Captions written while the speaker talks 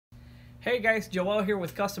Hey guys, Joel here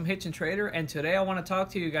with Custom Hitch and Trader, and today I want to talk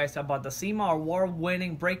to you guys about the SEMA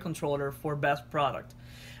award-winning brake controller for best product.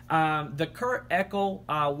 The Curt Echo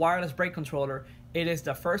wireless brake controller, it is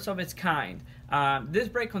the first of its kind. This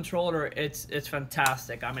brake controller, it's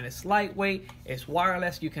fantastic. I mean, it's lightweight, it's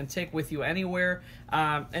wireless, you can take with you anywhere.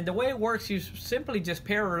 And the way it works, you simply just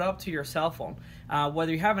pair it up to your cell phone.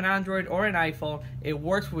 Whether you have an Android or an iPhone, it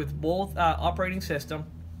works with both operating systems.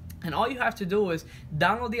 And all you have to do is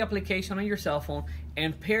download the application on your cell phone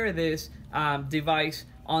and pair this device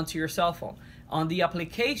onto your cell phone. On the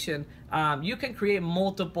application, you can create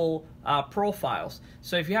multiple profiles.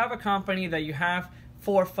 So if you have a company that you have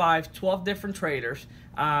 4, 5, 12 different traders,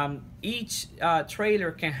 each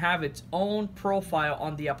trader can have its own profile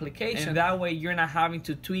on the application. And that way you're not having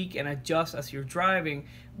to tweak and adjust as you're driving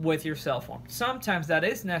with your cell phone. Sometimes that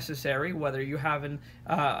is necessary, whether you have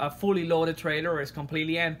a fully loaded trailer or it's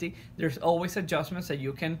completely empty. There's always adjustments that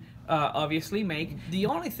you can obviously make. The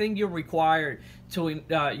only thing you're required to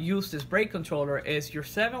use this brake controller is your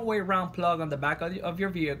 7-way round plug on the back of your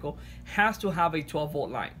vehicle has to have a 12-volt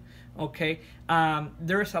line. Okay,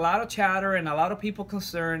 there's a lot of chatter and a lot of people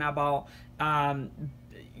concerned about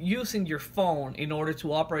using your phone in order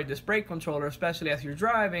to operate this brake controller, especially as you're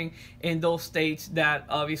driving in those states that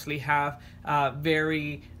obviously have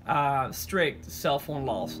very strict cell phone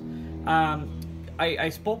laws. I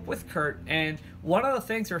spoke with Curt, and one of the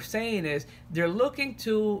things they're saying is they're looking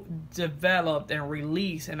to develop and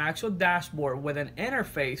release an actual dashboard with an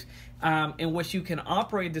interface in which you can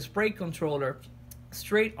operate this brake controller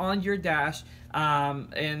straight on your dash,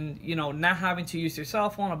 and not having to use your cell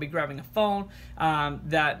phone or be grabbing a phone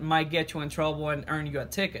that might get you in trouble and earn you a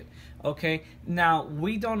ticket. Okay, now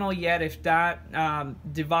we don't know yet if that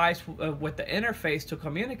device with the interface to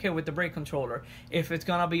communicate with the brake controller, if it's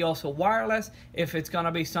gonna be also wireless, if it's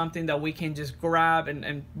gonna be something that we can just grab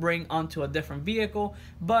and bring onto a different vehicle.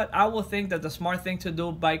 But I will think that the smart thing to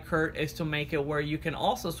do by Curt is to make it where you can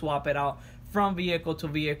also swap it out from vehicle to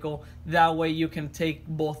vehicle. That way you can take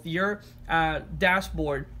both your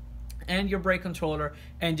dashboard and your brake controller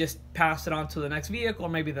and just pass it on to the next vehicle or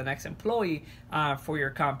maybe the next employee for your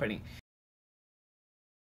company.